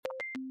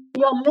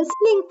You're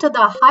listening to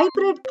the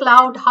Hybrid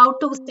Cloud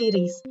How-To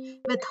series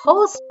with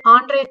host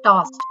Andre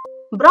Tost,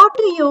 brought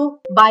to you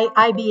by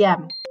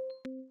IBM.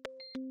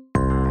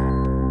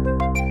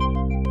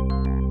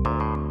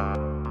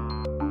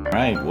 All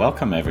right,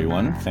 welcome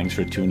everyone. Thanks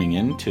for tuning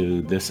in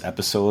to this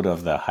episode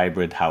of the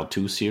Hybrid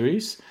How-To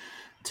series.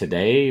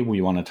 Today,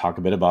 we want to talk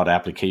a bit about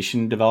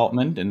application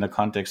development in the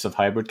context of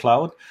hybrid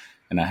cloud.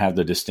 And I have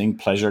the distinct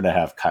pleasure to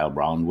have Kyle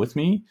Brown with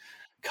me.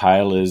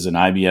 Kyle is an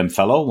IBM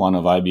fellow, one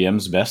of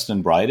IBM's best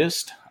and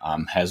brightest,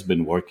 has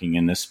been working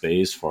in this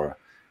space for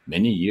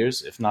many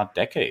years, if not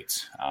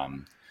decades.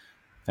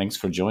 Thanks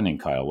for joining,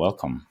 Kyle.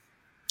 Welcome.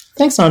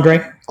 Thanks,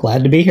 Andre.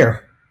 Glad to be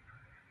here.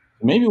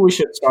 Maybe we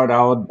should start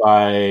out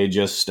by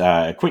just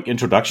quick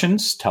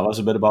introductions. Tell us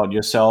a bit about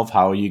yourself,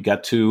 how you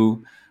got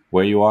to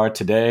where you are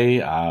today,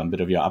 a bit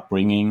of your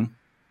upbringing.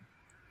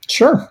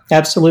 Sure,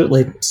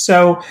 absolutely.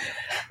 So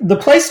the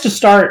place to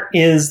start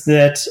is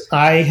that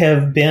I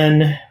have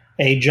been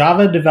a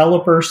Java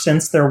developer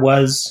since there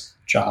was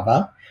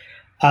Java,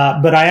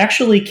 but I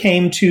actually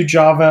came to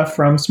Java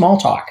from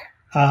Smalltalk.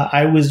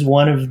 I was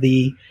one of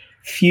the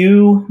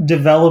few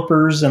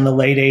developers in the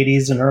late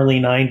 80s and early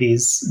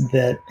 90s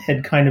that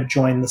had kind of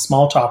joined the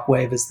Smalltalk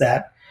wave as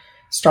that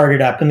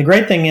started up. And the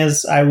great thing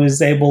is I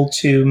was able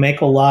to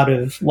make a lot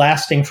of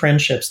lasting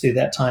friendships through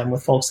that time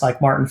with folks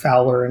like Martin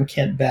Fowler and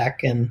Kent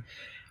Beck and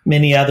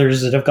many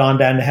others that have gone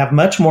down to have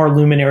much more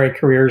luminary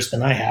careers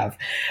than I have.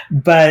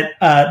 But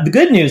the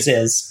good news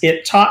is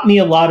it taught me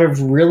a lot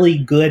of really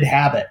good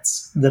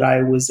habits that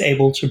I was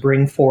able to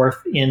bring forth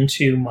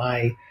into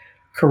my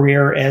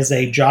career as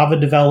a Java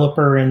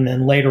developer. And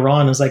then later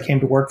on, as I came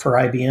to work for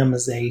IBM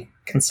as a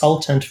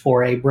consultant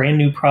for a brand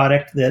new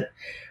product that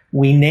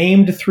we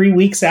named 3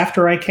 weeks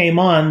after I came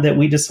on, that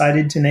we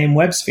decided to name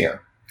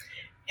WebSphere.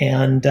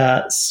 And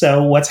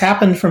so what's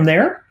happened from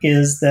there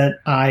is that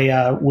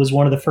I was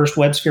one of the first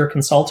WebSphere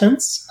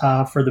consultants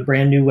for the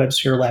brand new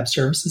WebSphere Lab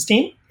Services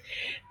team.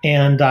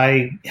 And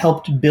I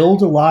helped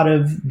build a lot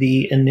of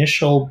the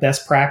initial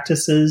best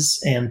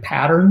practices and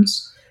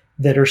patterns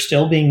that are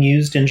still being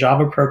used in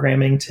Java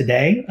programming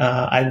today.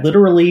 I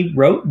literally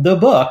wrote the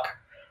book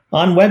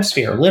on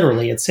WebSphere.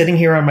 Literally, it's sitting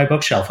here on my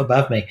bookshelf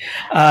above me.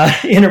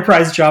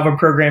 Enterprise Java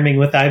Programming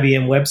with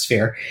IBM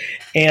WebSphere.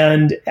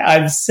 And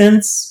I've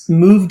since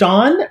moved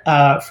on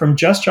from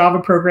just Java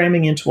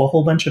programming into a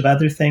whole bunch of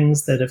other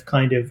things that have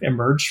kind of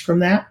emerged from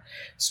that,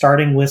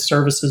 starting with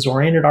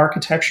services-oriented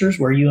architectures,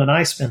 where you and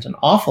I spent an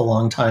awful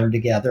long time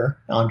together,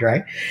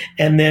 Andre,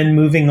 and then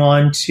moving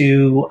on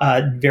to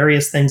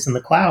various things in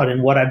the cloud.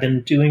 And what I've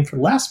been doing for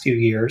the last few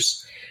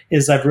years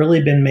is I've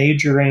really been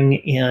majoring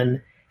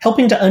in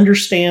helping to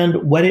understand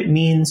what it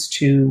means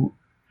to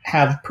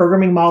have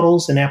programming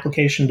models and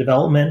application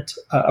development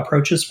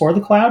approaches for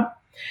the cloud,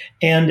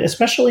 and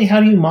especially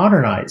how do you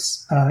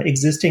modernize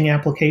existing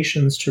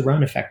applications to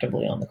run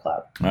effectively on the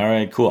cloud. All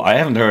right, cool. I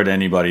haven't heard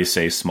anybody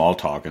say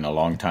Smalltalk in a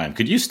long time.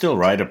 Could you still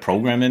write a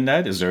program in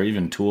that? Is there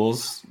even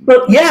tools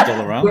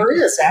still around? There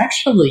is.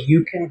 Actually,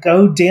 you can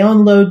go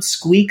download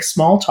Squeak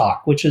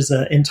Smalltalk, which is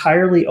an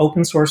entirely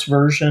open source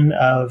version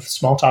of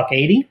Smalltalk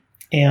 80.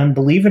 And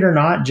believe it or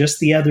not, just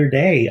the other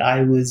day,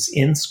 I was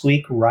in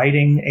Squeak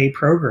writing a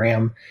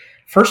program.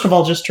 First of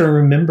all, just to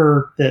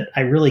remember that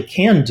I really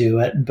can do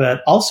it,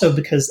 but also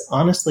because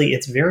honestly,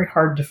 it's very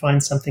hard to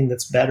find something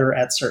that's better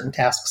at certain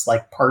tasks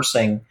like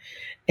parsing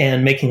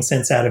and making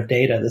sense out of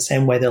data. The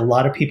same way that a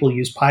lot of people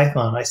use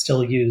Python, I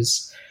still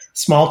use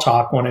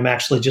Smalltalk when I'm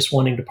actually just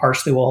wanting to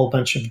parse through a whole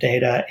bunch of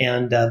data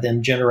and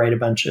then generate a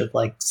bunch of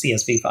like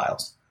CSV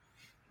files.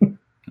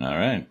 All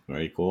right,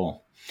 very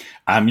cool.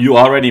 You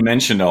already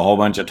mentioned a whole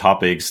bunch of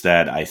topics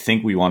that I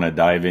think we want to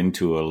dive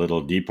into a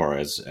little deeper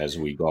as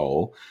we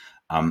go.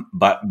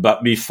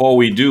 But before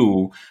we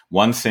do,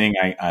 one thing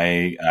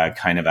I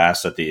kind of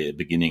asked at the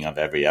beginning of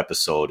every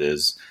episode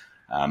is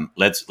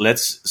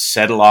let's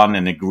settle on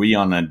and agree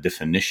on a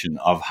definition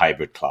of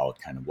hybrid cloud.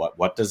 Kind of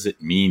what does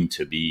it mean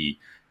to be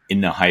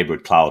in a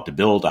hybrid cloud, to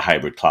build a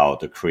hybrid cloud,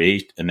 to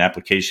create an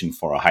application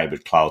for a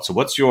hybrid cloud? So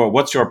what's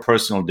your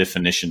personal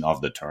definition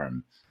of the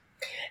term?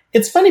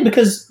 It's funny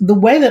because the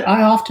way that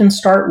I often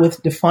start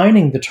with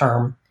defining the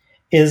term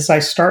is I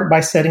start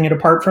by setting it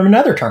apart from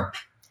another term.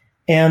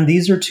 And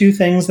these are two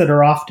things that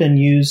are often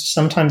used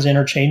sometimes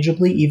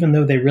interchangeably, even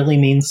though they really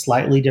mean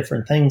slightly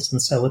different things.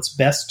 And so it's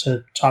best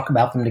to talk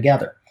about them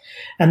together.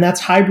 And that's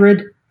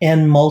hybrid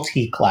and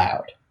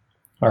multi-cloud.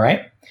 All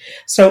right.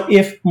 So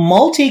if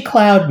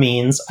multi-cloud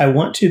means I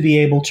want to be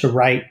able to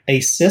write a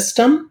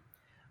system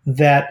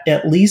that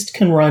at least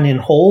can run in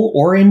whole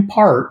or in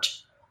part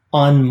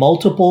on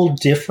multiple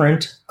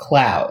different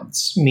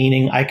clouds,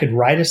 meaning I could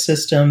write a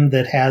system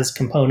that has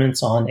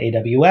components on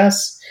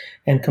AWS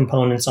and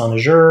components on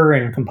Azure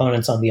and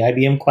components on the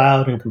IBM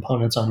cloud and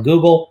components on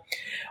Google,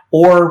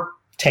 or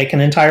take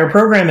an entire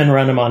program and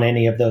run them on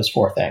any of those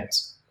four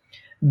things.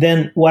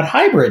 Then what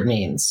hybrid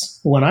means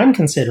when I'm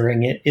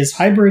considering it is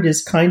hybrid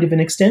is kind of an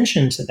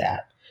extension to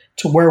that,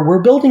 to where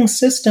we're building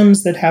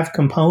systems that have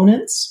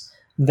components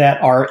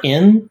that are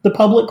in the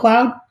public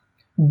cloud,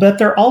 but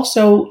they're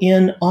also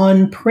in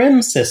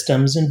on-prem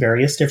systems in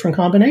various different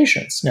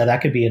combinations. Now,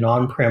 that could be an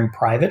on-prem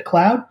private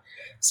cloud,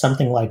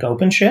 something like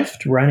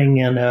OpenShift running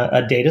in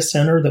a data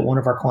center that one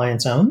of our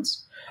clients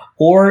owns,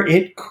 or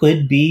it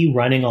could be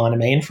running on a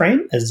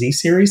mainframe, a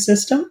Z-series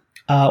system,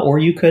 or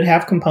you could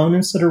have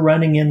components that are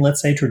running in,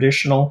 let's say,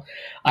 traditional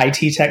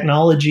IT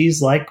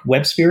technologies like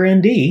WebSphere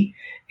ND,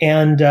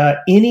 and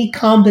any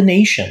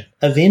combination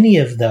of any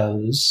of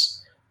those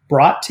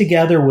brought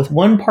together with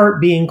one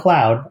part being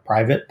cloud,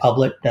 private,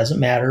 public, doesn't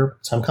matter,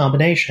 some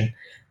combination.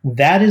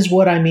 That is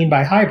what I mean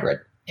by hybrid.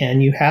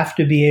 And you have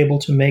to be able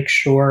to make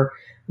sure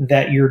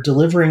that you're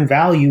delivering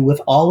value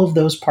with all of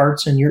those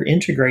parts and you're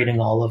integrating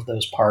all of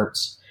those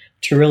parts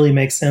to really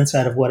make sense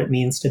out of what it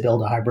means to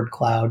build a hybrid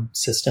cloud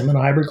system and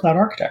a hybrid cloud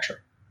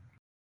architecture.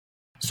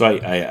 So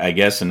I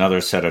guess another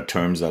set of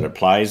terms that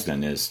applies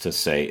then is to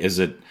say, is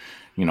it,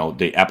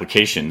 the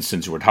applications,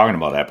 since we're talking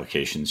about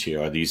applications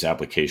here, are these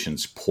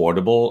applications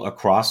portable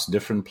across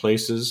different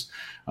places?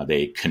 Are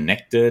they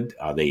connected?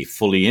 Are they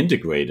fully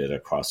integrated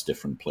across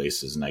different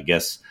places? And I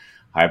guess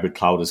hybrid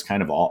cloud is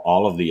kind of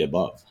all of the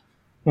above.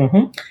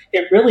 Mm-hmm.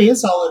 It really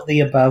is all of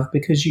the above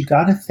because you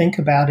got to think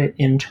about it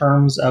in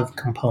terms of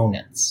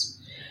components.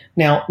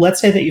 Now,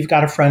 let's say that you've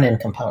got a front-end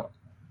component,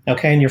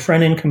 okay? And your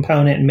front-end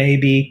component may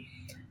be,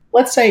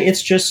 let's say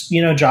it's just,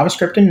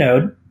 JavaScript and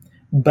Node,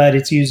 but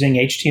it's using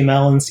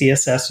HTML and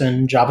CSS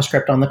and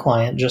JavaScript on the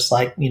client, just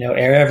like,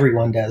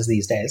 everyone does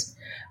these days.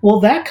 Well,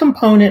 that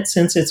component,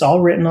 since it's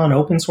all written on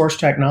open source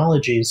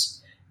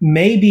technologies,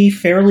 may be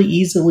fairly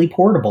easily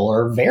portable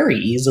or very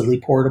easily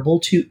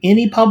portable to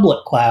any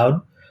public cloud,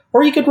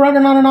 or you could run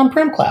it on an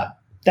on-prem cloud.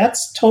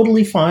 That's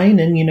totally fine.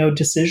 And,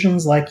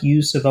 decisions like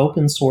use of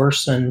open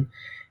source and,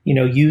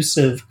 use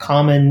of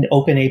common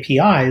open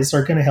APIs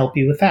are going to help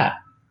you with that.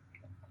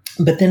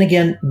 But then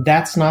again,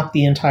 that's not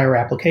the entire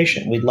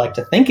application. We'd like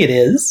to think it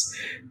is,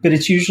 but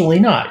it's usually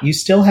not. You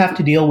still have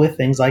to deal with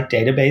things like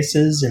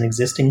databases and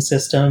existing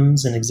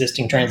systems and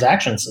existing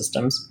transaction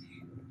systems.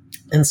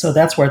 And so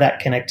that's where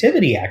that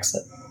connectivity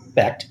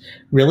aspect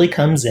really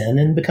comes in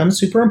and becomes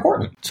super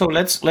important. So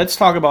let's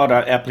talk about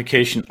our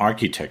application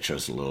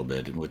architectures a little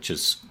bit, which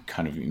is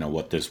kind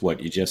of,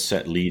 what you just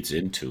said leads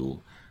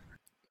into.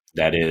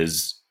 That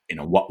is,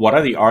 what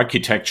are the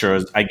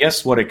architectures? I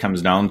guess what it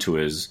comes down to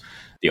is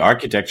the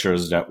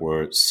architectures that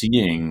we're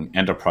seeing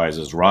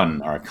enterprises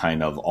run are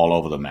kind of all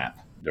over the map.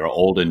 They're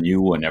old and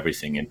new and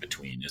everything in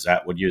between. Is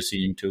that what you're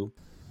seeing too?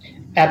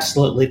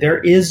 Absolutely. There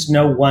is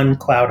no one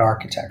cloud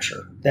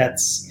architecture.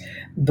 That's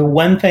the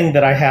one thing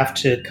that I have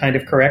to kind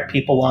of correct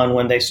people on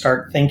when they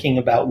start thinking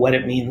about what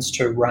it means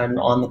to run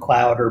on the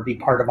cloud or be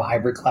part of a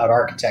hybrid cloud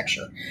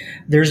architecture.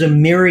 There's a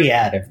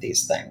myriad of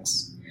these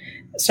things.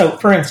 So,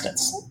 for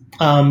instance,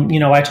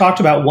 I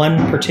talked about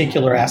one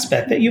particular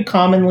aspect that you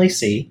commonly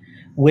see,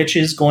 which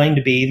is going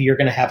to be you're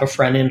going to have a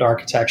front-end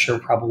architecture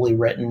probably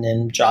written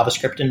in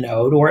JavaScript and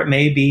Node, or it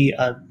may be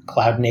a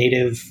cloud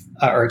native,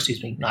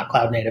 not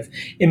cloud native.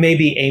 It may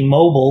be a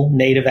mobile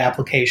native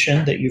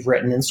application that you've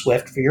written in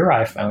Swift for your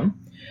iPhone,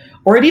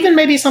 or it even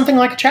may be something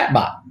like a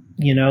chatbot.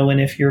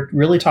 And if you're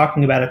really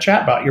talking about a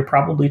chatbot, you're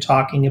probably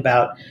talking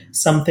about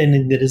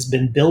something that has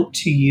been built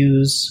to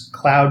use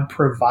cloud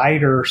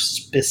provider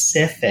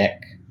specific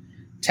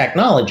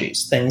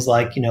technologies, things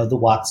like, the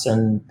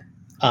Watson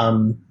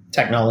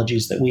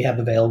technologies that we have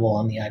available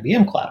on the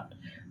IBM cloud.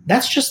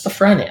 That's just the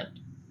front end.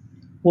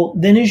 Well,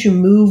 then as you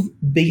move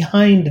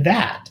behind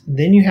that,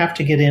 then you have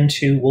to get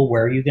into,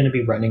 where are you going to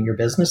be running your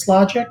business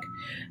logic?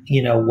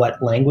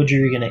 What language are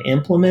you going to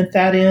implement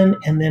that in?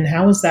 And then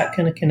how is that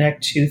going to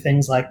connect to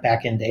things like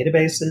backend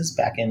databases,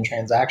 backend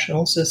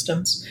transactional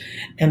systems?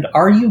 And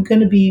are you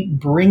going to be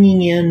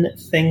bringing in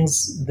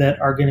things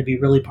that are going to be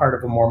really part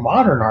of a more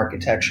modern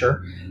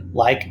architecture,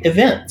 like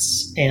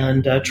events,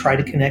 and try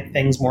to connect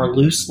things more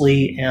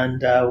loosely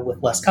and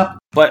with less coupling?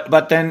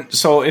 But then,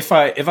 so if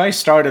I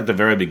start at the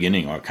very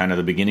beginning, or kind of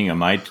the beginning of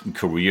my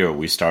career,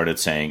 we started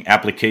saying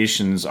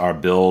applications are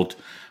built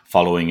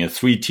following a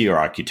 3-tier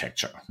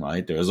architecture,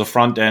 right? There's a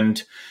front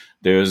end,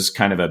 there's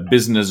kind of a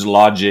business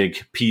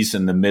logic piece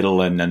in the middle,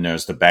 and then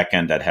there's the back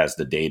end that has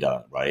the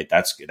data, right?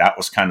 That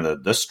was kind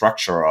of the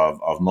structure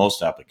of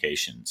most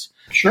applications.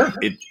 Sure.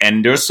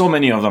 And there's so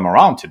many of them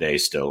around today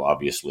still,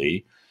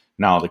 obviously.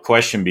 Now, the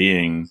question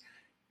being,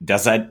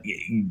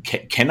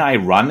 can I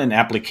run an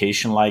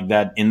application like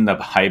that in the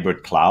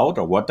hybrid cloud,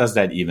 or what does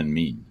that even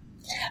mean?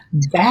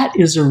 That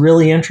is a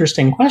really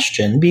interesting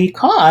question,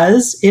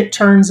 because it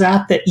turns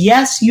out that,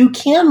 yes, you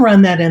can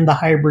run that in the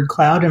hybrid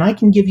cloud, and I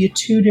can give you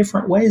 2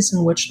 different ways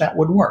in which that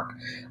would work.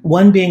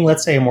 One being,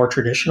 let's say, a more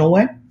traditional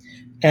way,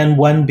 and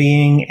one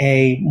being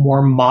a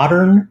more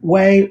modern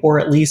way, or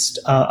at least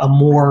a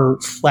more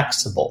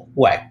flexible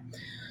way.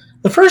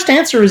 The first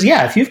answer is,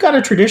 if you've got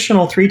a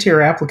traditional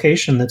 3-tier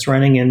application that's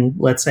running in,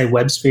 let's say,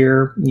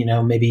 WebSphere,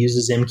 maybe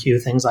uses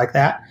MQ, things like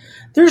that,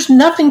 there's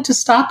nothing to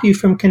stop you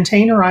from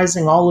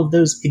containerizing all of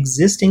those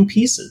existing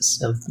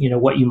pieces of,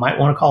 what you might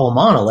want to call a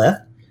monolith,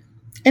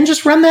 and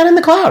just run that in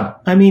the cloud.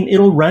 I mean,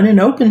 it'll run in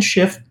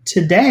OpenShift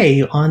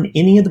today on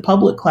any of the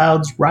public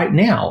clouds right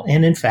now.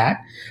 And in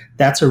fact,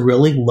 that's a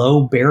really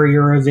low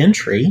barrier of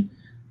entry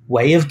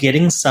way of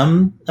getting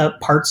some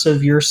parts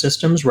of your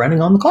systems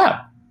running on the cloud.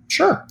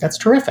 Sure, that's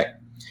terrific.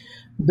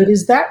 But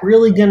is that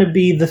really going to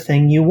be the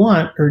thing you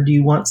want, or do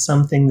you want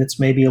something that's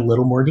maybe a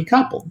little more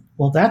decoupled?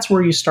 Well, that's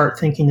where you start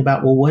thinking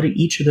about, well, what do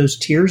each of those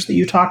tiers that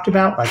you talked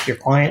about, like your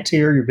client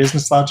tier, your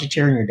business logic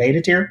tier, and your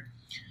data tier,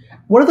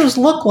 what do those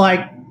look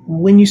like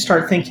when you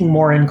start thinking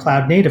more in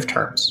cloud native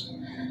terms?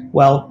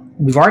 Well,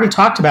 we've already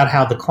talked about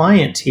how the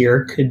client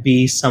tier could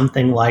be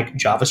something like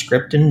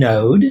JavaScript and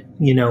Node,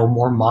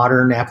 more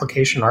modern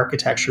application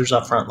architectures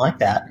up front like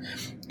that.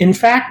 In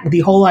fact, the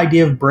whole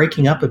idea of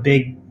breaking up a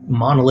big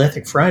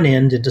monolithic front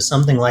end into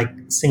something like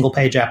single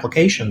page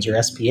applications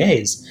or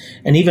SPAs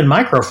and even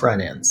micro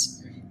front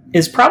ends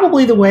is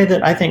probably the way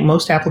that I think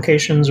most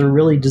applications are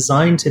really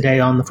designed today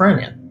on the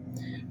front end.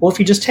 Well, if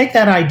you just take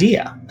that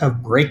idea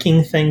of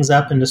breaking things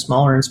up into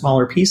smaller and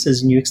smaller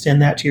pieces and you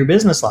extend that to your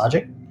business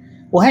logic,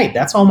 well, hey,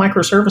 that's all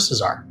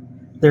microservices are.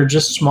 They're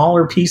just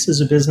smaller pieces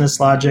of business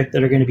logic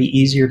that are going to be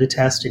easier to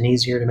test and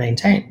easier to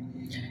maintain.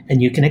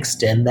 And you can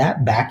extend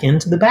that back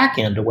into the back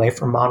end, away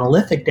from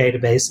monolithic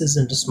databases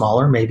into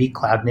smaller, maybe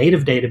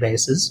cloud-native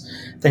databases,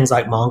 things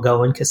like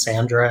Mongo and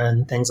Cassandra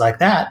and things like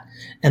that.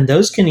 And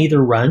those can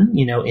either run,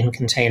 in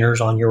containers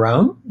on your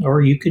own,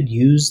 or you could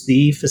use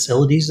the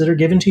facilities that are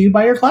given to you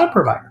by your cloud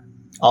provider.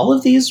 All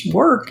of these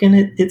work, and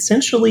it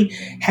essentially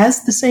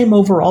has the same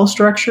overall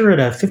structure at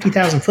a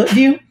 50,000-foot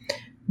view,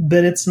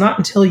 but it's not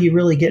until you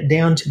really get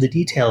down to the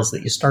details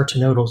that you start to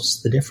notice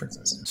the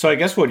differences. So I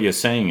guess what you're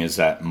saying is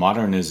that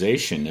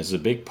modernization is a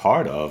big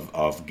part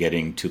of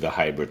getting to the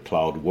hybrid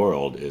cloud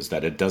world, is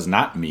that it does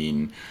not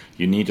mean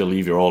you need to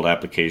leave your old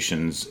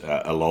applications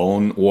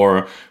alone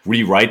or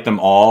rewrite them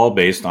all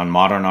based on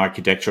modern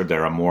architecture that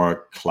are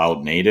more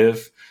cloud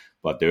native.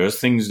 But there are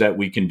things that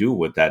we can do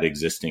with that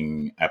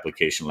existing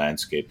application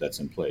landscape that's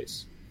in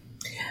place.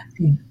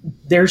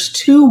 There's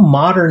two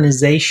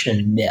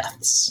modernization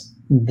myths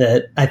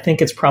that I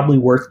think it's probably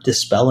worth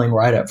dispelling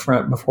right up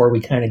front before we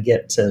kind of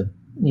get to,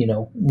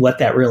 what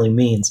that really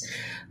means.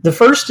 The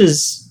first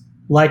is,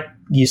 like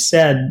you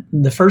said,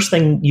 the first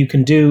thing you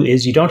can do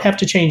is you don't have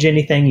to change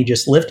anything. You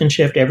just lift and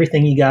shift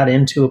everything you got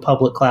into a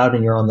public cloud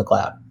and you're on the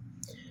cloud.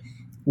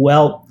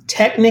 Well,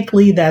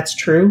 technically that's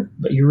true,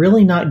 but you're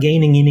really not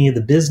gaining any of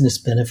the business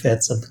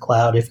benefits of the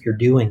cloud if you're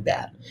doing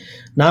that.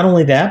 Not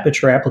only that,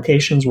 but your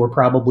applications were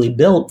probably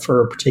built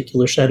for a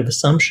particular set of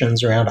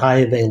assumptions around high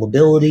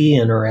availability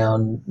and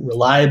around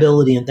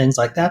reliability and things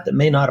like that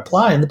may not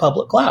apply in the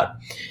public cloud.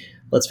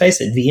 Let's face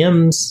it,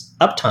 VM's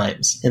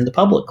uptimes in the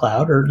public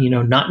cloud are,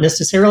 not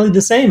necessarily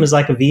the same as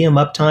like a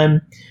VM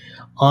uptime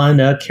on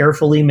a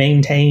carefully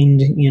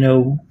maintained,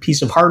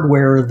 piece of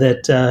hardware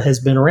that has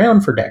been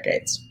around for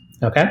decades.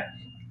 Okay?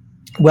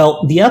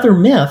 Well, the other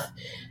myth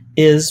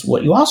is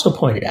what you also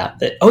pointed out,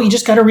 that, you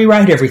just got to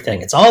rewrite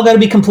everything. It's all got to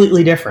be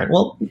completely different.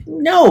 Well,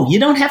 no, you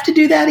don't have to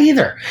do that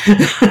either.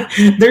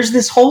 There's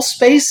this whole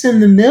space in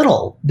the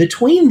middle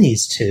between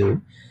these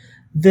two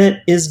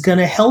that is going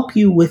to help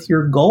you with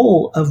your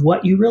goal of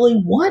what you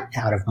really want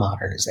out of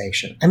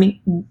modernization. I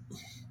mean,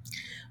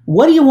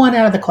 what do you want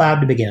out of the cloud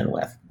to begin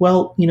with?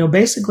 Well,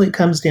 basically it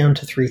comes down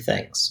to three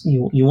things.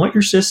 You want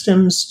your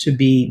systems to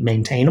be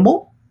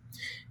maintainable.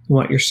 You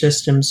want your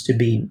systems to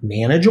be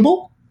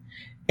manageable.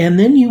 And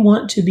then you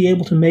want to be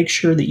able to make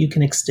sure that you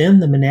can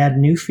extend them and add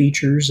new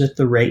features at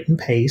the rate and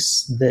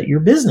pace that your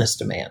business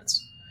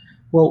demands.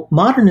 Well,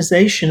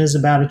 modernization is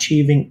about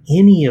achieving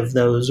any of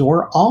those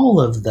or all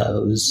of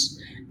those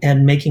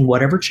and making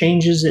whatever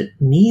changes it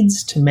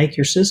needs to make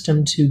your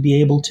system to be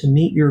able to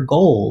meet your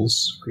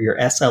goals or your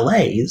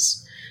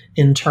SLAs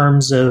in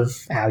terms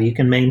of how you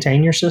can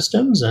maintain your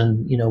systems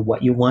and,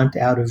 what you want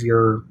out of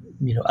your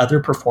other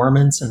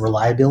performance and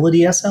reliability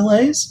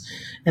SLAs,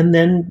 and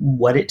then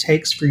what it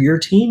takes for your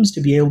teams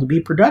to be able to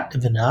be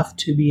productive enough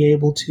to be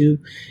able to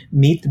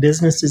meet the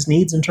business's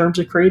needs in terms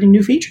of creating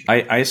new features.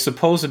 I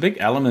suppose a big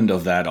element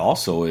of that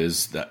also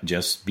is that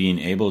just being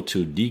able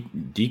to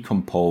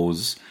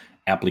decompose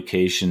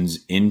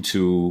applications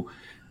into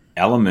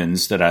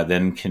elements that I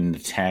then can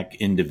attack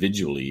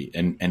individually.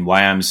 And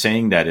why I'm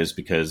saying that is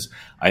because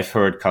I've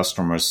heard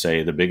customers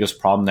say the biggest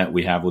problem that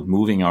we have with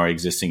moving our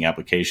existing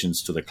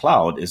applications to the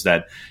cloud is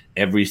that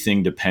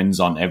everything depends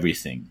on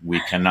everything.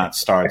 We cannot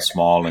start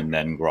small and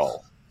then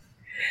grow.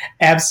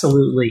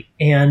 Absolutely.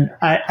 And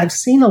I've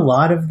seen a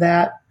lot of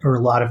that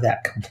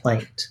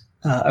complaint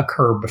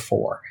occur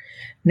before.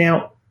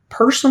 Now,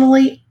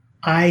 personally,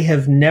 I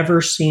have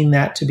never seen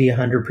that to be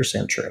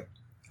 100% true.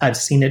 I've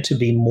seen it to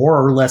be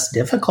more or less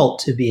difficult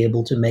to be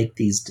able to make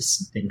these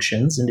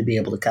distinctions and to be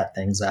able to cut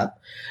things up.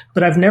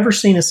 But I've never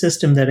seen a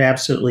system that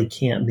absolutely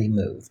can't be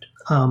moved.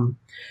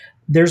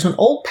 There's an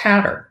old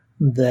pattern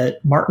that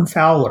Martin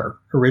Fowler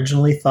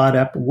originally thought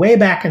up way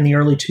back in the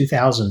early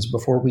 2000s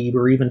before we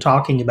were even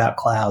talking about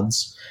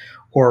clouds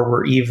or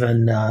were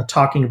even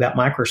talking about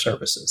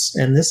microservices.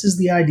 And this is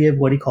the idea of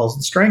what he calls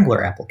the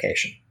strangler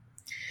application.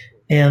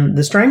 And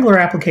the strangler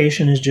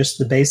application is just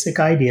the basic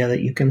idea that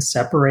you can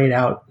separate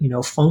out,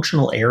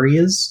 functional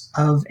areas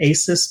of a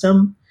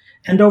system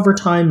and over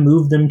time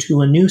move them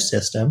to a new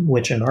system,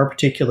 which in our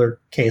particular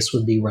case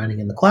would be running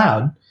in the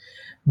cloud.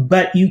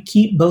 But you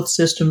keep both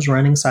systems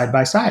running side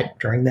by side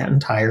during that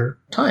entire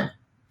time.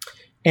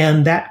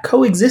 And that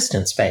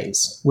coexistence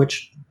phase,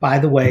 which, by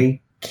the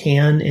way,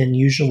 can and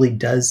usually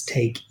does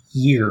take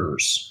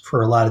years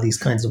for a lot of these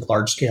kinds of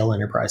large-scale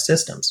enterprise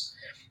systems,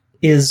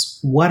 is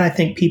what I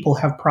think people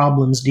have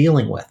problems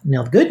dealing with.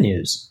 Now, the good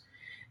news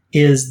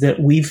is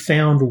that we've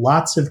found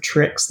lots of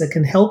tricks that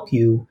can help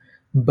you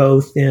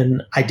both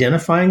in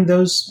identifying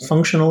those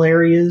functional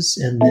areas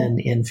and then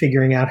in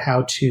figuring out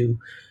how to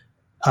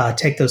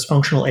take those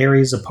functional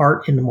areas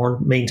apart into more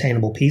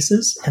maintainable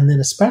pieces, and then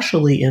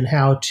especially in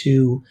how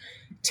to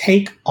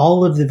take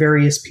all of the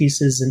various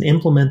pieces and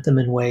implement them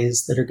in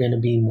ways that are going to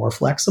be more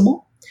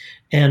flexible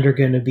and are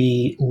going to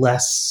be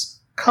less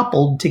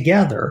coupled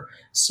together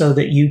so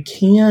that you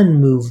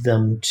can move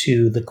them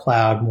to the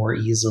cloud more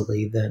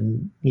easily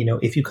than,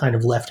 if you kind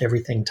of left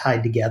everything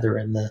tied together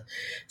in the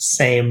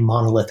same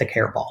monolithic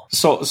hairball.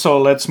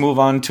 So let's move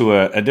on to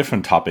a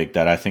different topic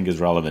that I think is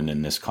relevant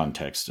in this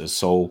context.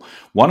 So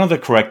one of the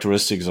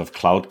characteristics of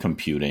cloud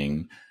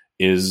computing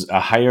is a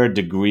higher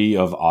degree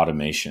of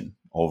automation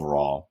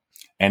overall.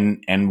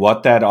 And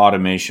what that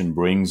automation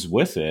brings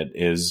with it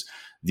is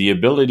the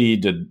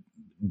ability to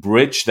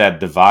bridge that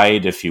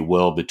divide, if you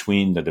will,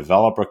 between the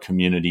developer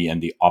community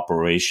and the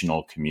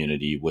operational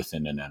community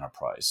within an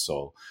enterprise.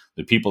 So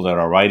the people that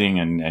are writing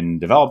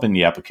and developing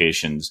the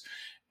applications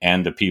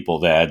and the people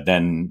that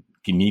then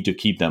need to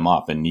keep them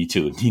up and need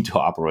to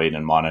operate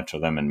and monitor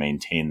them and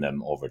maintain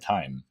them over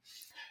time.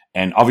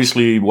 And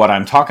obviously what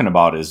I'm talking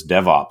about is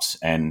DevOps.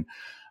 And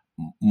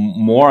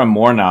more and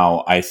more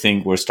now, I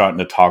think we're starting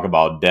to talk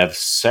about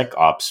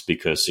DevSecOps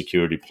because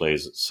security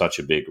plays such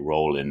a big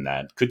role in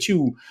that. Could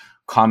you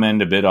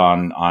comment a bit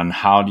on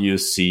how do you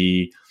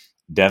see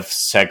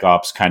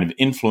DevSecOps kind of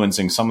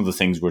influencing some of the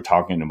things we're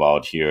talking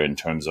about here in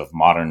terms of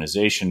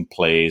modernization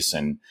plays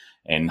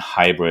and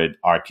hybrid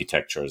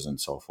architectures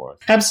and so forth?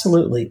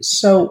 Absolutely.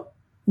 So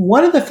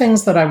one of the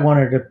things that I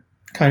wanted to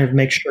kind of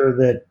make sure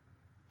that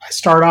I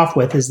start off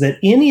with is that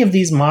any of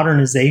these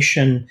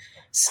modernization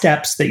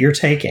steps that you're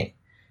taking,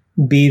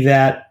 be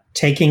that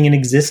taking an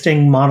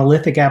existing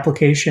monolithic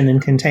application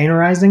and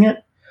containerizing it,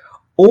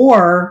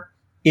 or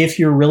if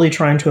you're really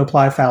trying to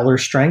apply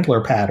Fowler's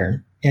Strangler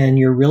pattern and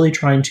you're really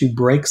trying to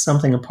break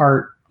something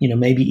apart,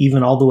 maybe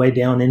even all the way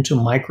down into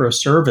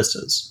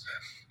microservices,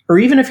 or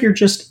even if you're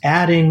just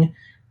adding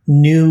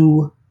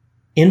new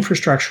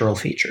infrastructural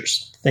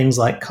features, things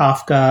like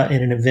Kafka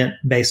and an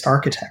event-based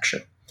architecture.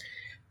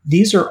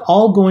 These are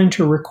all going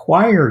to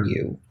require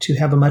you to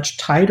have a much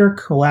tighter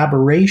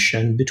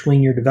collaboration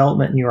between your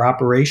development and your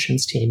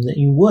operations team than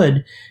you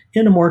would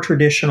in a more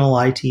traditional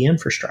IT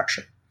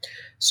infrastructure.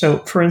 So,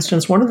 for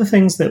instance, one of the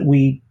things that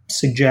we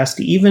suggest,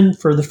 even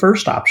for the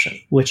first option,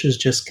 which is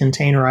just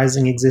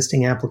containerizing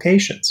existing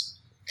applications,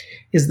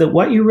 is that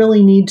what you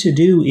really need to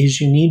do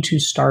is you need to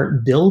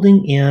start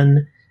building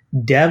in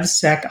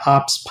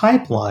DevSecOps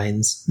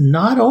pipelines,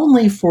 not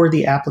only for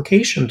the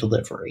application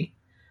delivery,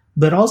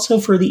 but also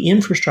for the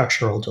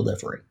infrastructural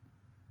delivery.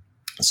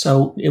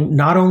 So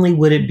not only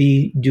would it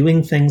be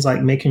doing things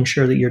like making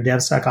sure that your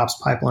DevSecOps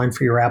pipeline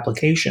for your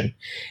application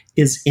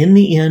is in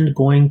the end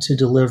going to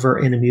deliver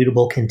an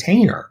immutable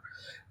container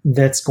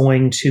that's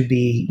going to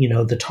be,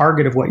 the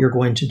target of what you're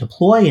going to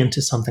deploy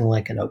into something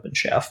like an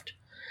OpenShift.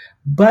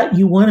 But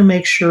you want to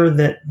make sure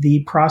that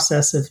the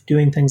process of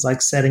doing things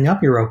like setting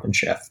up your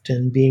OpenShift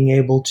and being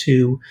able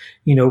to,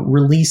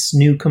 release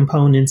new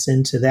components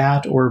into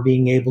that or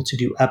being able to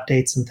do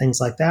updates and things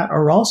like that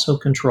are also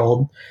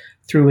controlled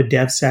through a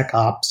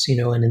DevSecOps,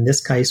 and in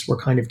this case, we're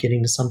kind of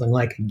getting to something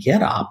like a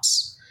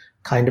GitOps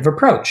kind of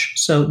approach.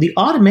 So the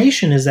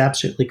automation is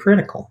absolutely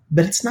critical,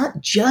 but it's not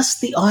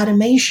just the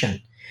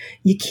automation.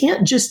 You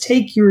can't just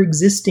take your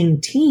existing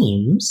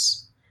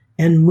teams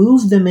and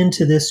move them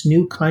into this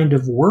new kind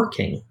of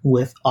working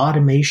with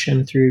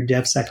automation through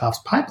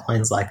DevSecOps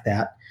pipelines like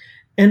that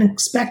and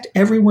expect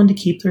everyone to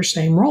keep their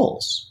same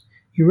roles.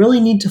 You really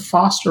need to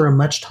foster a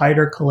much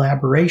tighter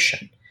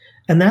collaboration.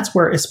 And that's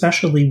where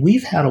especially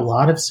we've had a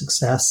lot of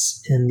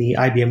success in the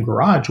IBM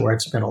Garage, where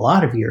I've spent a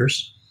lot of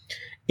years,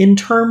 in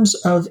terms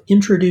of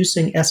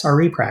introducing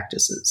SRE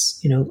practices,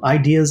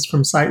 ideas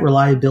from site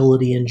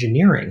reliability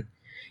engineering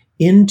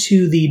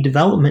into the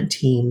development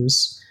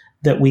teams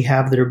that we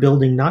have that are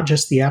building not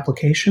just the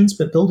applications,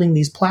 but building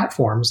these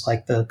platforms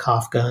like the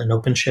Kafka and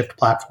OpenShift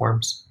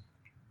platforms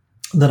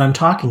that I'm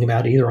talking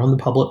about, either on the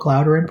public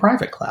cloud or in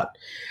private cloud.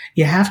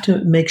 You have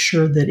to make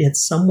sure that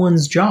it's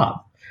someone's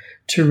job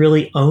to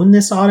really own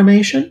this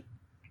automation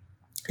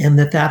and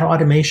that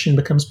automation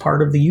becomes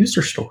part of the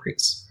user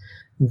stories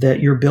that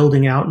you're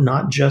building out,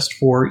 not just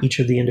for each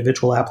of the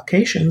individual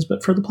applications,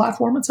 but for the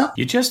platform itself.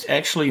 You just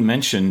actually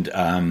mentioned,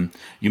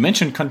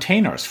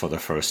 containers for the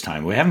first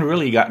time. We haven't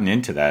really gotten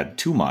into that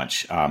too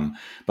much.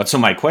 But so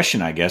my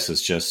question, I guess,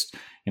 is just,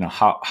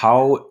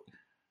 how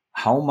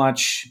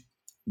much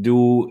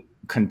do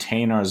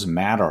containers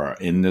matter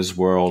in this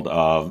world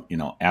of,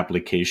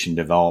 application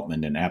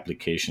development and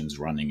applications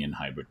running in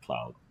hybrid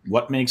cloud?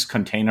 what makes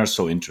containers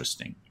so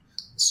interesting?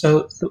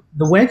 So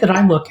the way that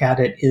I look at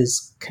it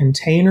is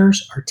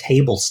containers are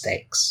table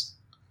stakes.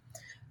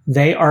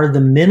 They are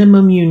the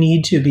minimum you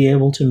need to be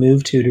able to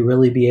move to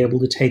really be able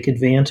to take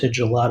advantage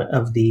a lot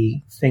of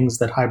the things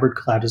that hybrid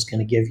cloud is going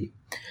to give you.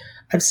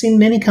 I've seen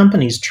many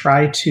companies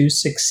try to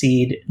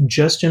succeed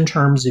just in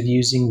terms of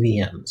using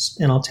VMs.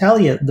 And I'll tell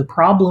you, the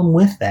problem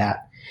with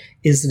that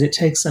is that it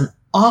takes an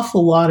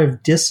awful lot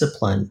of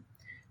discipline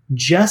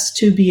just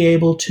to be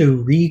able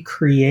to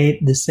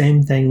recreate the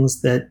same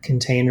things that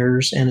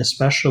containers, and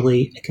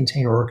especially a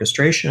container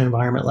orchestration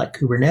environment like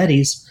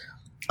Kubernetes,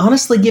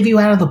 honestly give you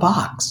out of the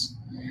box.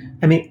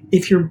 I mean,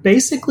 if you're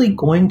basically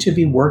going to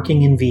be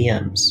working in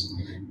VMs,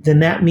 then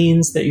that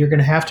means that you're going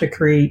to have to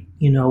create,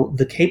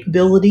 the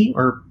capability,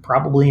 or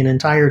probably an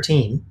entire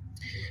team,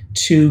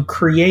 to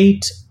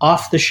create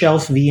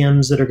off-the-shelf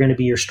VMs that are going to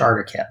be your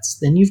starter kits.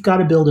 Then you've got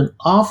to build an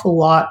awful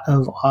lot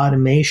of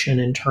automation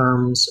in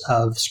terms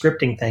of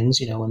scripting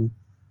things, in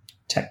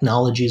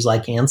technologies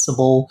like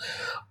Ansible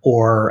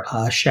or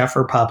Chef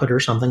or Puppet or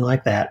something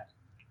like that,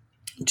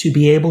 to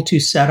be able to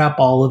set up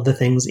all of the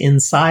things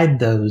inside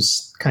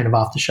those kind of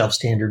off-the-shelf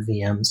standard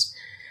VMs.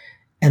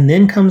 And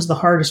then comes the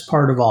hardest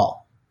part of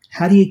all.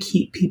 How do you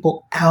keep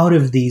people out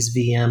of these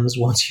VMs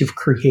once you've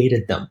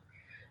created them?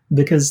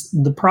 Because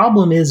the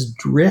problem is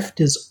drift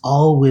is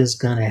always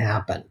going to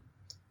happen.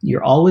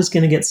 You're always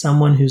going to get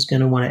someone who's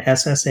going to want to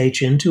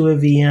SSH into a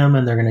VM,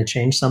 and they're going to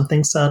change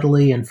something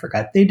subtly and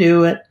forget they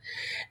do it.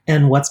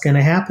 And what's going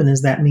to happen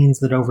is that means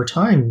that over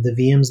time, the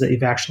VMs that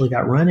you've actually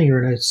got running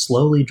are going to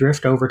slowly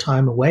drift over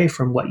time away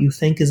from what you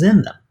think is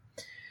in them.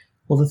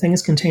 Well, the thing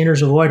is,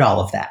 containers avoid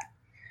all of that.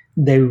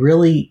 They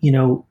really,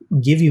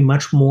 give you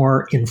much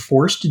more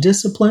enforced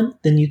discipline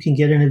than you can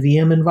get in a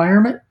VM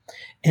environment.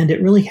 And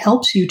it really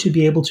helps you to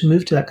be able to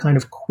move to that kind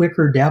of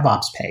quicker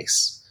DevOps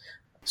pace.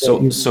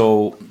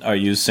 So are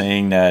you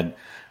saying that,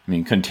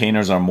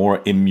 containers are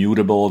more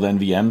immutable than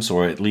VMs,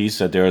 or at least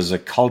that there's a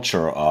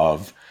culture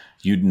of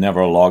you'd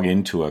never log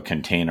into a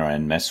container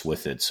and mess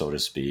with it, so to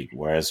speak,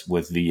 whereas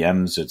with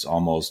VMs, it's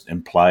almost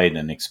implied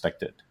and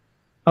expected?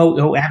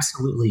 Oh,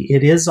 absolutely.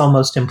 It is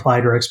almost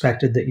implied or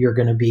expected that you're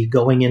going to be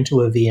going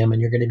into a VM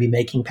and you're going to be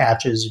making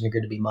patches and you're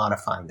going to be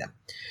modifying them.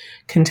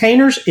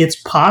 Containers,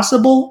 it's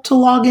possible to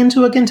log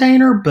into a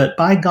container, but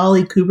by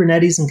golly,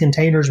 Kubernetes and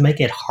containers make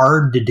it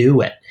hard to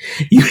do it.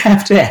 You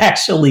have to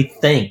actually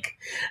think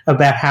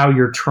about how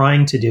you're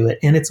trying to do it.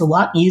 And it's a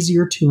lot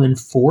easier to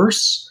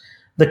enforce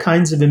the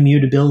kinds of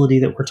immutability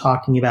that we're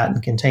talking about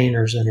in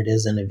containers than it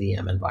is in a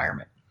VM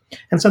environment.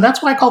 And so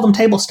that's why I call them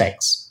table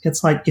stakes.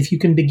 It's like if you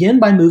can begin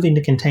by moving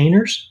to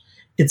containers,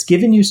 it's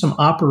giving you some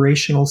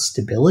operational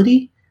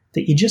stability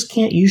that you just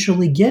can't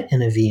usually get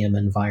in a VM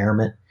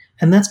environment.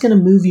 And that's going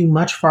to move you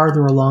much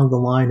farther along the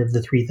line of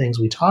the three things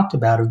we talked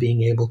about of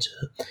being able to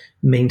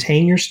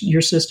maintain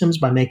your systems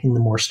by making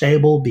them more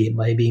stable,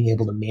 by being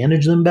able to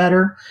manage them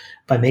better,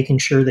 by making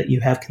sure that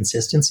you have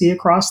consistency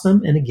across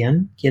them. And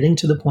again, getting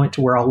to the point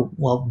to where,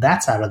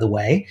 that's out of the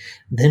way.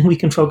 Then we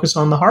can focus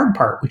on the hard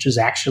part, which is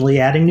actually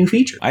adding new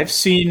features. I've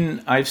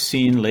seen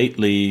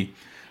lately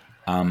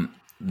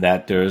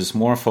that there's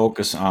more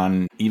focus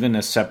on even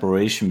a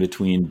separation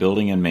between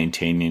building and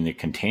maintaining the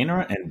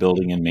container and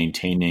building and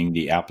maintaining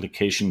the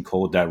application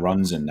code that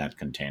runs in that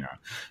container.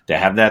 They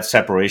have that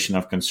separation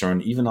of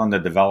concern even on the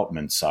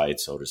development side,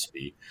 so to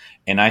speak.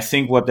 And I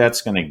think what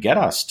that's going to get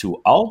us to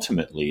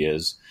ultimately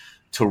is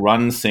to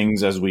run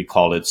things, as we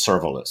call it,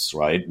 serverless,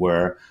 right?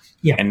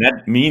 And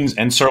that means,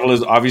 and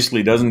serverless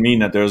obviously doesn't mean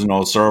that there's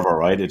no server,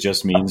 right? It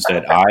just means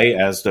that I,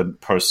 as the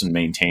person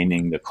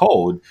maintaining the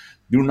code,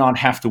 do not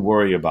have to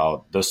worry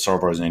about the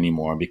servers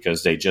anymore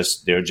because they're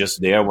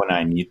just there when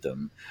I need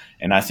them.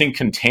 And I think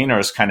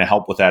containers kind of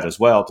help with that as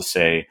well, to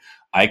say,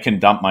 I can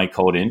dump my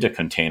code into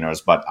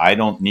containers, but I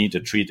don't need to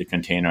treat the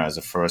container as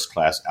a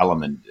first-class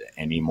element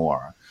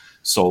anymore.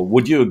 So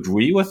would you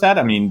agree with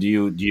that?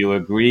 Do you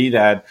agree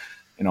that,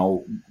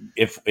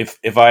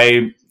 if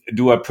I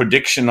do a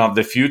prediction of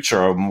the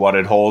future and what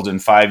it holds in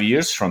 5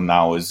 years from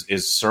now, is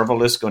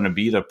serverless going to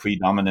be the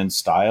predominant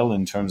style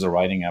in terms of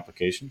writing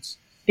applications?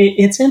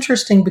 It's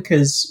interesting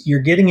because you're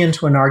getting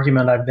into an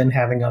argument I've been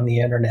having on the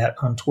internet,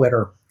 on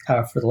Twitter,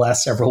 for the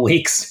last several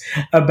weeks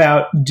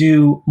about,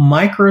 do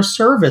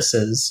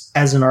microservices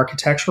as an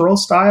architectural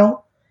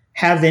style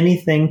have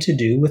anything to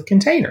do with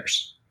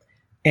containers?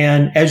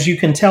 And as you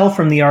can tell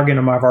from the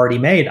argument I've already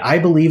made, I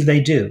believe they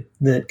do,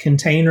 that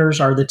containers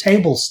are the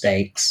table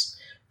stakes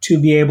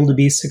to be able to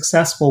be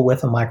successful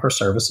with a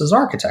microservices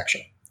architecture.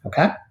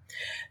 Okay?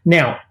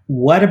 Now,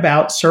 what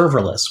about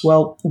serverless?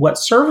 Well, what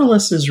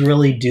serverless is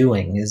really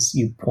doing, as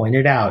you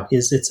pointed out,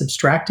 is it's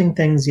abstracting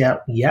things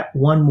yet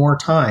one more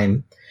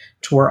time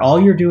to where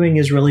all you're doing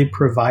is really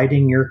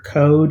providing your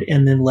code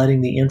and then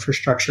letting the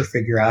infrastructure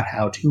figure out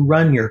how to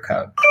run your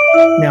code.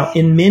 Now,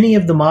 in many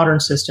of the modern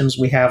systems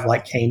we have,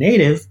 like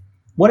Knative,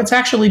 what it's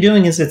actually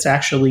doing is it's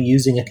actually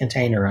using a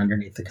container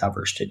underneath the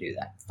covers to do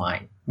that.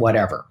 Fine,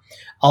 whatever.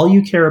 All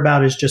you care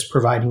about is just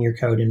providing your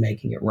code and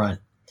making it run.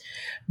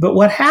 But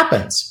what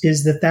happens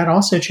is that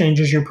also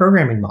changes your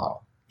programming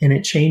model. and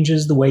it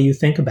changes the way you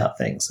think about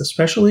things,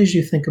 especially as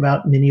you think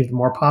about many of the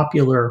more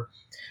popular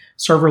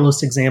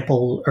serverless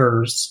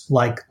examples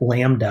like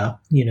Lambda,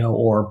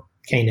 or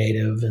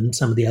Knative and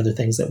some of the other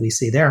things that we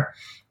see there.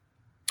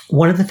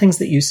 One of the things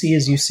that you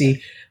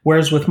see,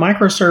 whereas with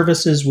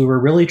microservices, we were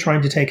really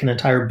trying to take an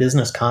entire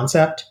business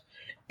concept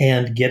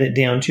and get it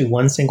down to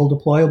one single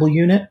deployable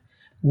unit.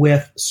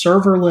 With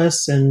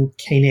serverless and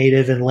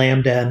Knative and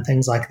Lambda and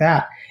things like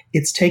that,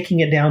 it's taking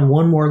it down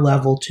one more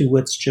level to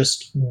what's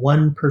just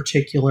one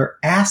particular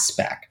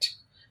aspect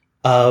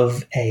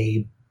of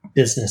a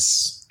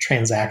business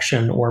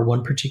transaction or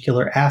one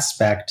particular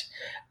aspect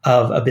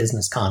of a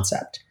business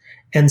concept.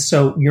 And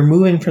so you're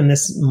moving from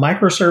this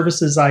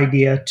microservices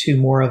idea to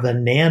more of a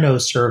nano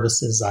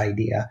services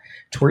idea,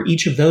 to where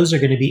each of those are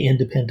going to be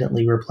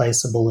independently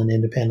replaceable and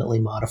independently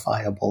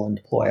modifiable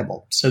and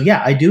deployable. So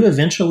yeah, I do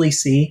eventually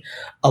see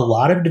a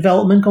lot of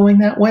development going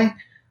that way,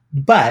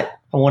 but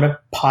I want to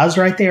pause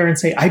right there and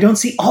say, I don't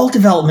see all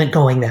development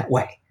going that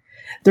way.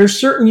 There's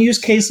certain use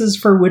cases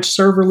for which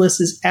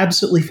serverless is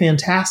absolutely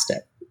fantastic.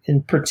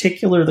 In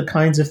particular, the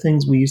kinds of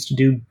things we used to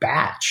do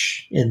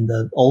batch in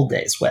the old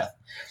days with.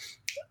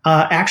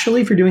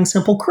 Actually, for doing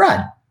simple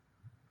CRUD,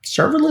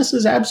 serverless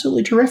is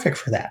absolutely terrific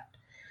for that.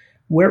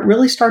 Where it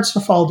really starts to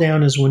fall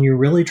down is when you're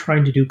really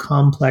trying to do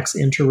complex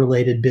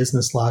interrelated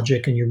business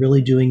logic and you're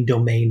really doing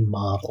domain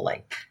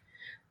modeling.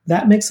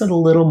 That makes it a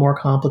little more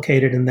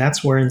complicated, and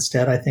that's where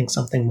instead I think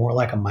something more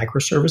like a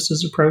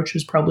microservices approach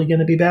is probably going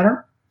to be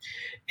better.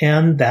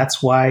 And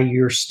that's why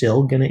you're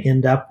still going to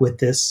end up with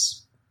this,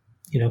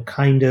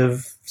 kind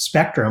of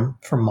spectrum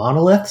from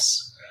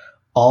monoliths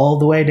all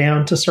the way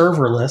down to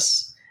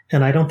serverless.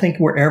 And I don't think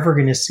we're ever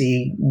going to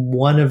see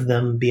one of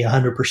them be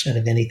 100%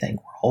 of anything.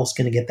 We're always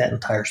going to get that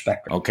entire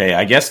spectrum. Okay,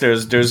 I guess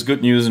there's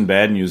good news and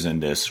bad news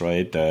in this,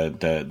 right?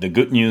 The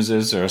good news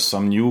is there are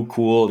some new,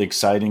 cool,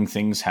 exciting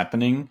things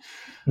happening.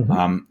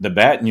 Mm-hmm. The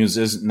bad news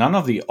is none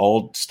of the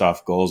old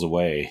stuff goes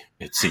away,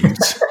 it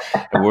seems.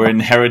 We're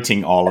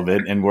inheriting all of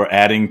it, and we're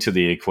adding to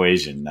the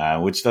equation,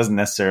 which doesn't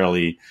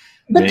necessarily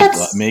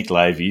make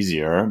life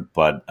easier,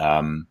 but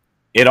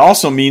it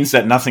also means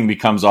that nothing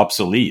becomes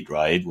obsolete,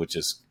 right? Which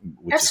is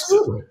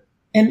absolutely.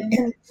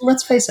 And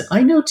let's face it,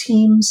 I know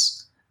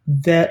teams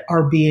that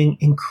are being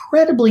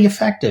incredibly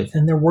effective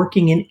and they're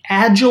working in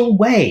agile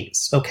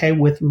ways, okay,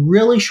 with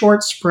really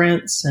short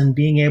sprints and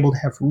being able to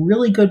have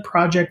really good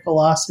project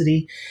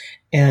velocity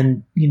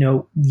and,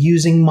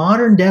 using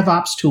modern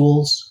DevOps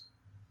tools.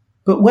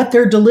 But what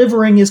they're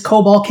delivering is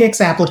COBOL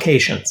Kix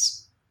applications.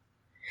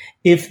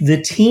 If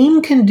the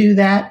team can do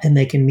that and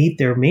they can meet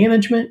their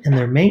management and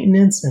their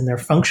maintenance and their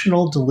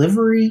functional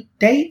delivery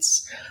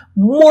dates,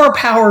 more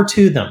power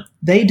to them.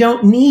 They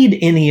don't need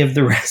any of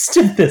the rest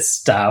of this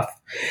stuff.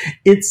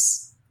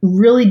 It's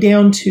really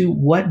down to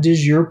what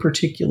does your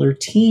particular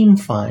team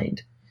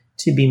find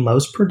to be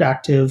most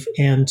productive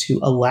and to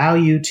allow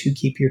you to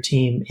keep your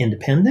team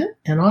independent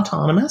and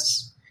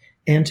autonomous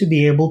and to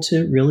be able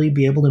to really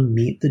be able to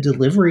meet the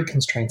delivery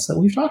constraints that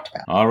we've talked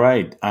about. All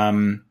right.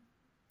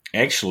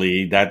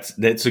 Actually,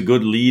 that's a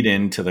good lead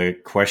into the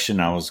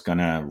question I was going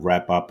to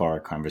wrap up our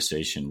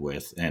conversation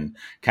with, and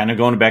kind of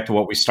going back to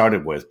what we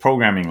started with,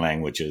 programming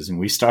languages. And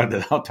we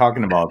started out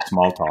talking about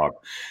small talk,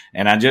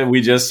 and we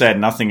just said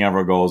nothing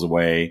ever goes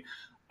away.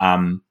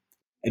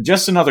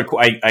 Just another,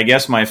 I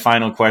guess my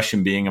final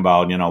question being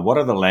about, what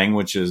are the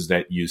languages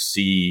that you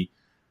see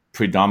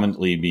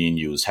predominantly being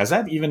used? Has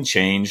that even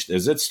changed?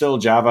 Is it still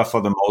Java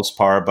for the most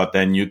part, but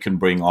then you can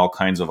bring all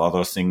kinds of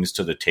other things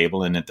to the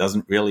table, and it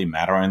doesn't really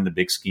matter in the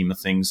big scheme of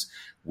things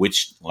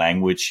which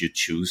language you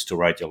choose to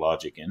write your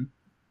logic in?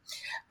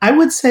 I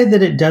would say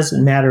that it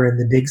doesn't matter in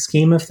the big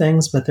scheme of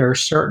things, but there are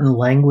certain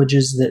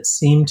languages that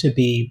seem to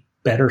be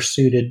better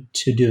suited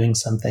to doing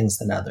some things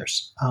than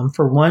others.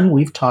 For one,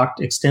 we've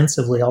talked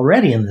extensively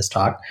already in this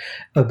talk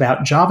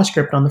about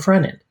JavaScript on the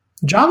front end.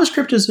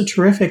 JavaScript is a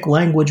terrific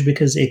language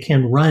because it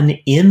can run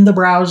in the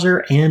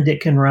browser and it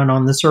can run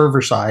on the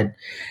server side.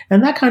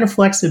 And that kind of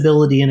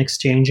flexibility in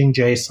exchanging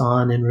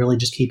JSON and really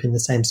just keeping the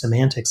same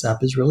semantics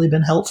up has really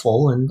been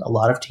helpful, and a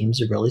lot of teams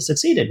have really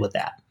succeeded with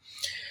that.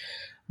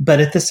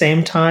 But at the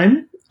same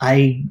time,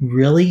 I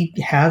really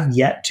have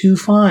yet to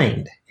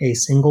find a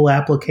single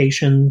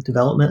application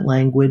development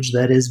language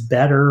that is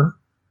better,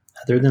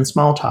 other than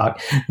Smalltalk,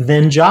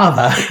 than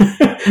Java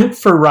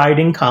for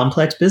writing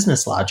complex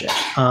business logic.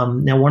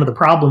 Now, one of the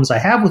problems I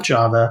have with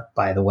Java,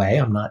 by the way,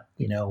 I'm not,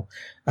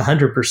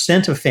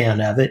 100% a fan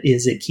of it,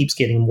 is it keeps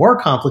getting more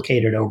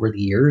complicated over the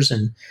years.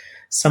 And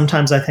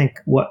sometimes I think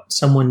what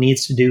someone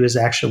needs to do is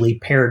actually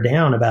pare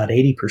down about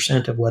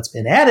 80% of what's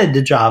been added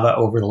to Java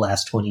over the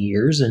last 20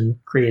 years and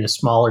create a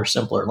smaller,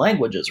 simpler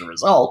language as a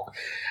result.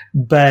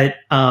 But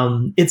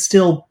it's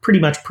still pretty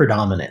much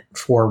predominant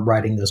for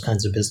writing those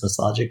kinds of business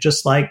logic,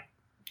 just like,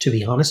 to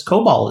be honest,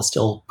 COBOL is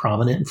still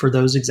prominent for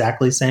those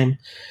exactly same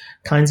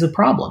kinds of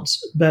problems.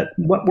 But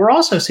what we're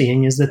also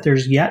seeing is that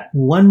there's yet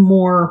one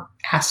more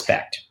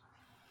aspect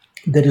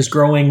that is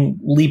growing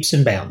leaps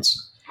and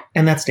bounds,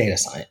 and that's data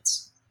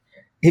science.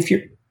 If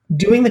you're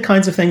doing the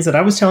kinds of things that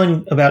I was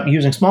telling about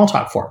using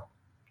Smalltalk for,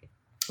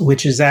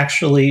 which is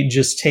actually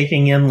just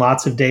taking in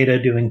lots of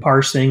data, doing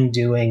parsing,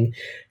 doing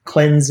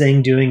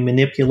cleansing, doing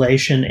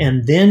manipulation,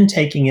 and then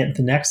taking it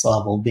to the next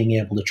level, being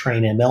able to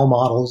train ML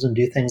models and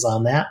do things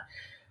on that.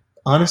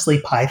 Honestly,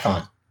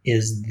 Python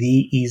is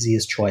the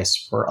easiest choice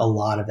for a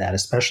lot of that,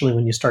 especially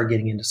when you start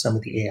getting into some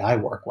of the AI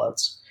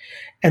workloads.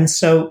 And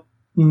so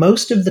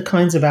most of the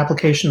kinds of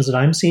applications that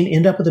I'm seeing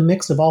end up with a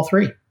mix of all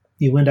three.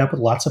 You end up with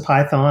lots of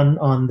Python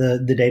on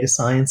the data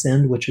science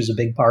end, which is a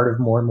big part of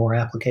more and more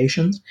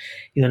applications.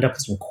 You end up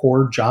with some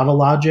core Java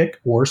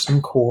logic or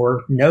some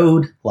core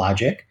Node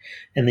logic.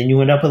 And then you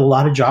end up with a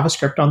lot of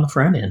JavaScript on the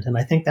front end. And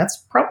I think that's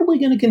probably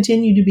going to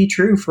continue to be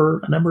true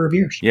for a number of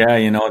years.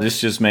 Yeah, this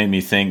just made me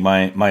think.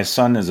 My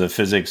son is a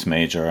physics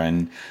major,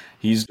 and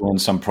he's doing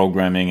some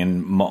programming,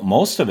 and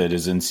most of it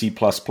is in C++,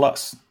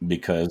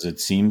 because it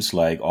seems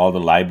like all the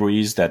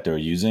libraries that they're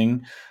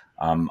using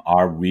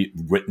are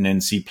written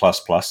in C++,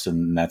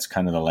 and that's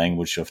kind of the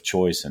language of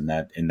choice in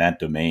that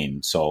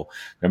domain. So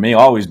there may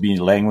always be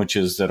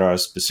languages that are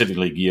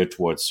specifically geared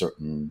towards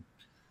certain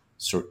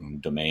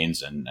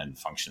domains and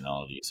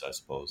functionalities, I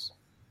suppose.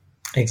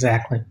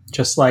 Exactly.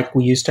 Just like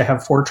we used to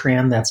have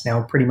Fortran, that's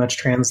now pretty much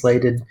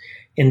translated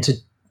into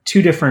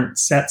two different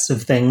sets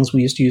of things.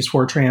 We used to use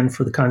Fortran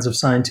for the kinds of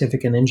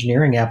scientific and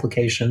engineering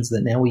applications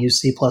that now we use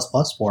C++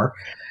 for.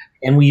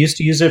 And we used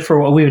to use it for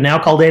what we would now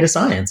call data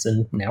science,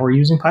 and now we're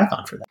using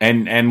Python for that.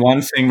 And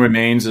one thing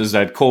remains is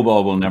that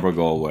COBOL will never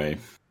go away.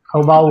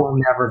 COBOL will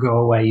never go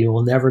away. You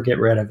will never get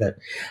rid of it.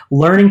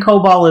 Learning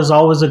COBOL is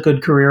always a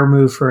good career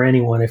move for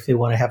anyone if they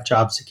want to have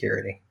job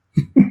security.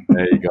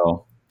 There you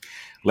go.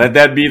 Let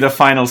that be the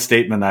final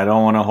statement. I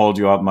don't want to hold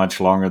you up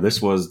much longer.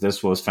 This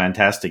was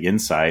fantastic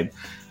insight.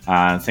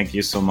 Thank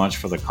you so much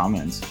for the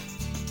comments.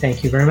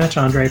 Thank you very much,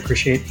 Andre. I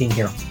appreciate being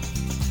here.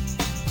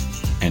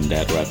 And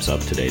that wraps up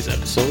today's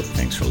episode.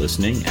 Thanks for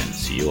listening, and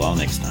see you all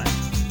next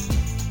time.